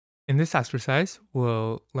In this exercise,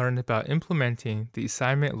 we'll learn about implementing the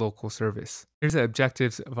assignment local service. Here's the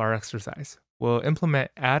objectives of our exercise. We'll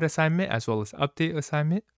implement add assignment as well as update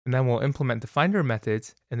assignment, and then we'll implement the finder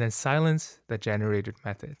methods and then silence the generated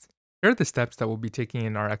methods. Here are the steps that we'll be taking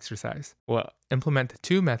in our exercise. We'll implement the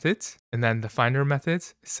two methods, and then the finder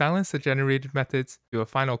methods, silence the generated methods, do a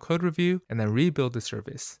final code review, and then rebuild the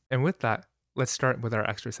service. And with that, let's start with our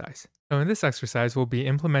exercise. So in this exercise, we'll be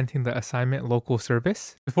implementing the assignment local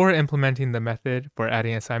service. Before implementing the method for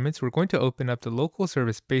adding assignments, we're going to open up the local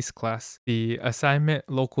service base class, the assignment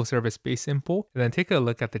local service base impl, and then take a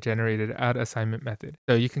look at the generated add assignment method.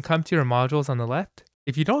 So you can come to your modules on the left.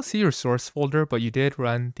 If you don't see your source folder, but you did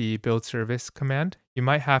run the build service command, you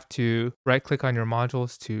might have to right click on your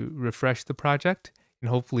modules to refresh the project, and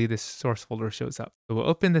hopefully this source folder shows up. So we'll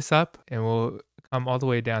open this up and we'll come all the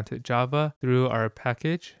way down to Java through our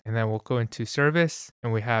package, and then we'll go into service,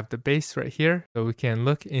 and we have the base right here. So we can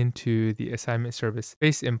look into the assignment service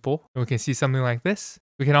base impl, and we can see something like this.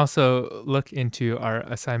 We can also look into our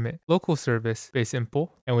assignment local service base impl,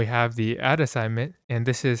 and we have the add assignment, and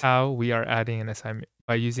this is how we are adding an assignment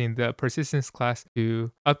by using the persistence class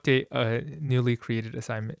to update a newly created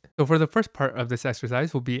assignment. So for the first part of this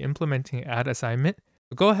exercise, we'll be implementing add assignment.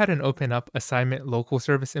 Go ahead and open up assignment local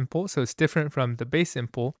service impl. So it's different from the base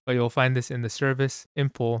impl, but you'll find this in the service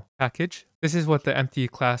impl package. This is what the empty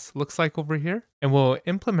class looks like over here. And we'll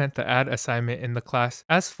implement the add assignment in the class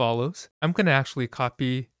as follows. I'm going to actually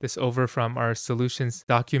copy this over from our solutions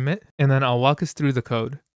document, and then I'll walk us through the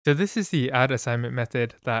code. So this is the add assignment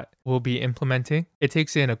method that we'll be implementing. It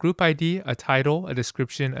takes in a group ID, a title, a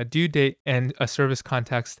description, a due date, and a service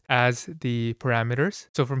context as the parameters.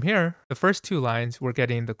 So from here, the first two lines, we're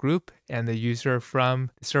getting the group and the user from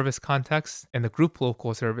the service context and the group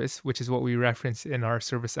local service, which is what we reference in our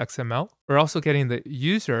service XML. We're also getting the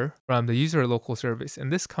user from the user local service,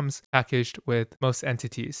 and this comes packaged with most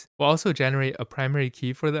entities. We'll also generate a primary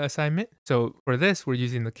key for the assignment. So for this, we're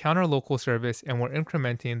using the counter local service, and we're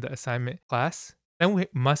incrementing the assignment class. Then we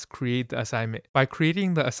must create the assignment. By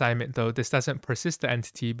creating the assignment though, this doesn't persist the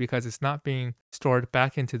entity because it's not being stored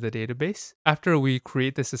back into the database. After we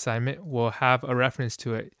create this assignment, we'll have a reference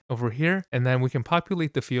to it over here, and then we can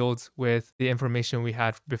populate the fields with the information we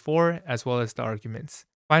had before as well as the arguments.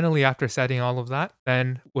 Finally, after setting all of that,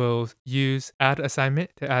 then we'll use add assignment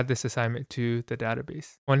to add this assignment to the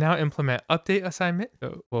database. We'll now implement update assignment.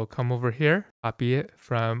 So we'll come over here, copy it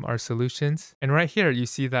from our solutions. And right here, you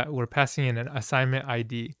see that we're passing in an assignment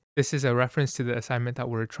ID. This is a reference to the assignment that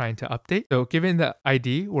we're trying to update. So given the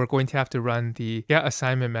ID, we're going to have to run the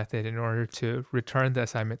getAssignment method in order to return the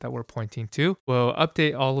assignment that we're pointing to. We'll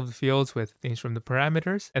update all of the fields with things from the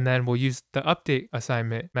parameters, and then we'll use the update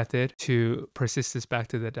assignment method to persist this back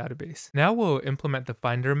to the database. Now we'll implement the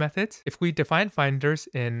finder methods. If we define finders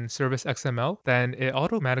in service XML, then it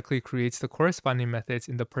automatically creates the corresponding methods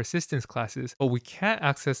in the persistence classes, but we can't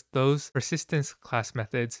access those persistence class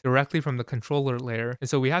methods directly from the controller layer. And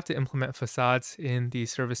so we have to implement facades in the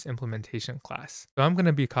service implementation class. So I'm going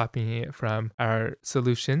to be copying it from our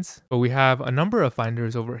solutions, but we have a number of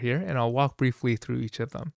finders over here, and I'll walk briefly through each of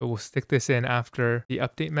them. So we'll stick this in after the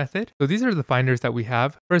update method. So these are the finders that we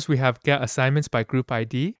have. First, we have get assignments by group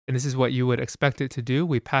ID, and this is what you would expect it to do.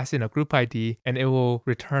 We pass in a group ID, and it will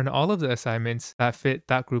return all of the assignments that fit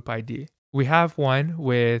that group ID. We have one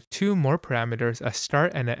with two more parameters, a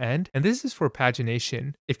start and an end, and this is for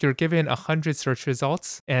pagination. If you're given 100 search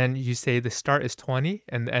results and you say the start is 20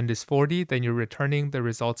 and the end is 40, then you're returning the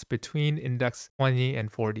results between index 20 and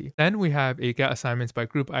 40. Then we have a get assignments by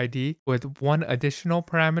group ID with one additional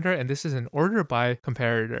parameter, and this is an order by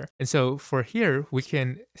comparator. And so for here, we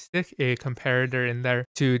can stick a comparator in there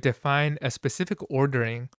to define a specific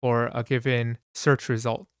ordering for a given search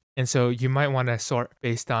result. And so you might want to sort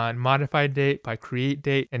based on modified date by create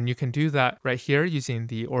date, and you can do that right here using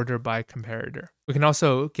the order by comparator. We can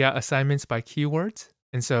also get assignments by keywords.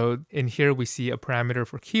 And so in here, we see a parameter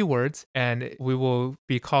for keywords, and we will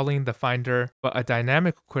be calling the finder but a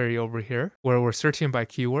dynamic query over here where we're searching by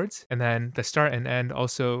keywords. And then the start and end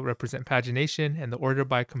also represent pagination, and the order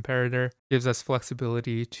by comparator gives us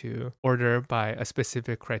flexibility to order by a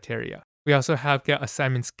specific criteria. We also have get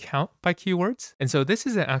assignments count by keywords. And so this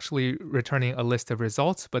isn't actually returning a list of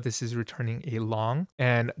results, but this is returning a long.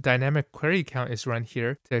 And dynamic query count is run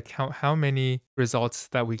here to count how many results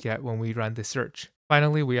that we get when we run the search.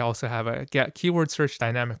 Finally, we also have a get keyword search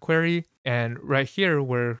dynamic query. And right here,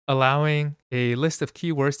 we're allowing a list of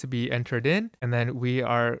keywords to be entered in. And then we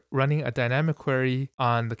are running a dynamic query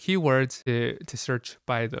on the keywords to search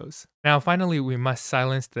by those. Now, finally, we must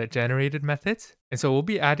silence the generated methods. And so we'll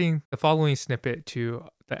be adding the following snippet to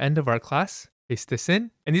the end of our class. paste this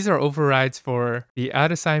in. And these are overrides for the add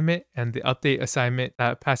assignment and the update assignment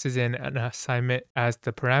that passes in an assignment as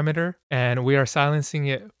the parameter. And we are silencing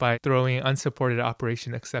it by throwing unsupported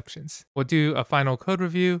operation exceptions. We'll do a final code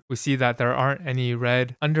review. We see that there aren't any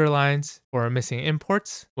red underlines or missing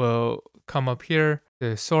imports. We'll come up here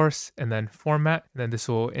to source and then format, and then this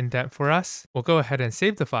will indent for us. We'll go ahead and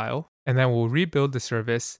save the file, and then we'll rebuild the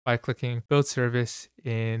service by clicking build service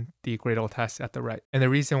in the Gradle task at the right. And the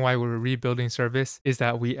reason why we're rebuilding service is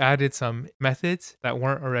that we added some methods that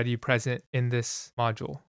weren't already present in this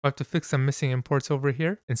module. We have to fix some missing imports over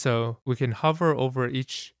here. And so we can hover over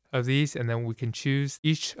each of these, and then we can choose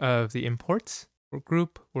each of the imports. For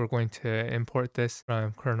group, we're going to import this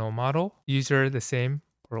from kernel model. User, the same,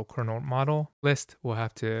 for kernel model. List, we'll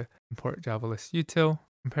have to import Java list util.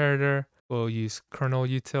 Comparator, we'll use kernel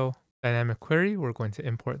util. Dynamic query, we're going to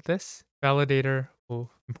import this. Validator, we'll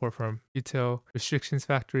import from util. Restrictions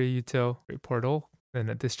factory util. Create portal. Then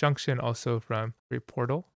a disjunction also from create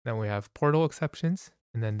portal. Then we have portal exceptions.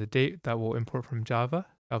 And then the date that we'll import from Java.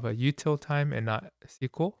 Java util time and not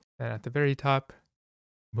SQL. And at the very top,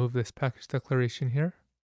 move this package declaration here.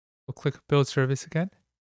 We'll click build service again.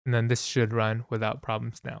 And then this should run without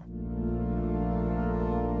problems now.